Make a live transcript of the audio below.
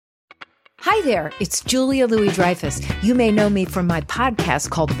Hi there, it's Julia Louis-Dreyfus. You may know me from my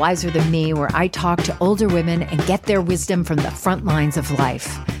podcast called Wiser Than Me, where I talk to older women and get their wisdom from the front lines of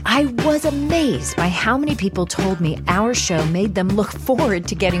life. I was amazed by how many people told me our show made them look forward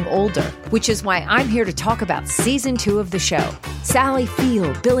to getting older, which is why I'm here to talk about season 2 of the show. Sally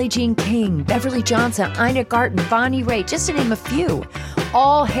Field, Billie Jean King, Beverly Johnson, Ina Garten, Bonnie Raitt, just to name a few.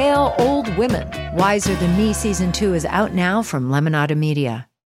 All hail old women. Wiser Than Me season 2 is out now from Lemonada Media.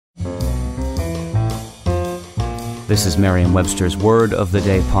 This is Merriam-Webster's Word of the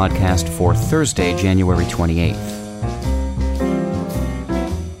Day podcast for Thursday, January 28th.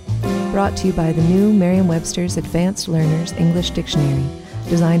 Brought to you by the new Merriam-Webster's Advanced Learners English Dictionary,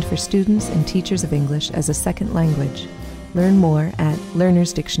 designed for students and teachers of English as a second language. Learn more at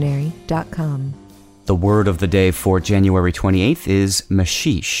learnersdictionary.com. The word of the day for January 28th is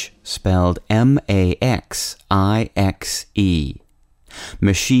muh-SHEESH, spelled M-A-X-I-X-E.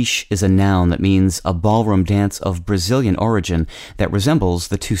 Muh-SHEESH is a noun that means a ballroom dance of Brazilian origin that resembles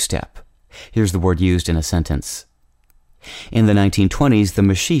the two-step. Here's the word used in a sentence. In the 1920s, the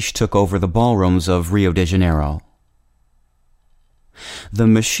muh-SHEESH took over the ballrooms of Rio de Janeiro. The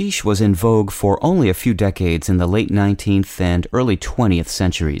muh-SHEESH was in vogue for only a few decades in the late 19th and early 20th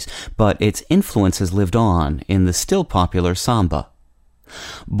centuries, but its influence has lived on in the still popular samba.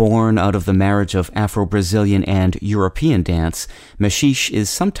 Born out of the marriage of Afro-Brazilian and European dance, muh-SHEESH is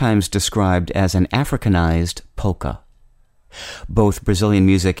sometimes described as an Africanized polka. Both Brazilian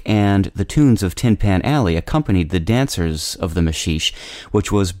music and the tunes of Tin Pan Alley accompanied the dancers of the muh-SHEESH,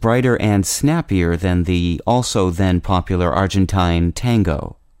 which was brighter and snappier than the also then popular Argentine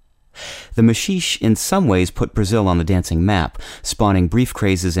tango. The muh-SHEESH in some ways put Brazil on the dancing map, spawning brief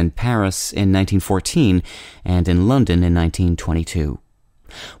crazes in Paris in 1914 and in London in 1922.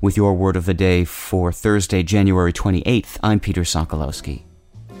 With your word of the day for Thursday, January 28th, I'm Peter Sokolowski.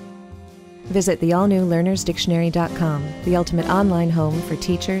 Visit the all-new learnersdictionary.com, the ultimate online home for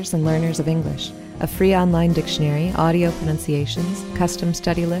teachers and learners of English. A free online dictionary, audio pronunciations, custom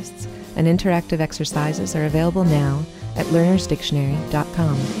study lists, and interactive exercises are available now at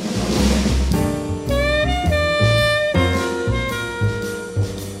learnersdictionary.com.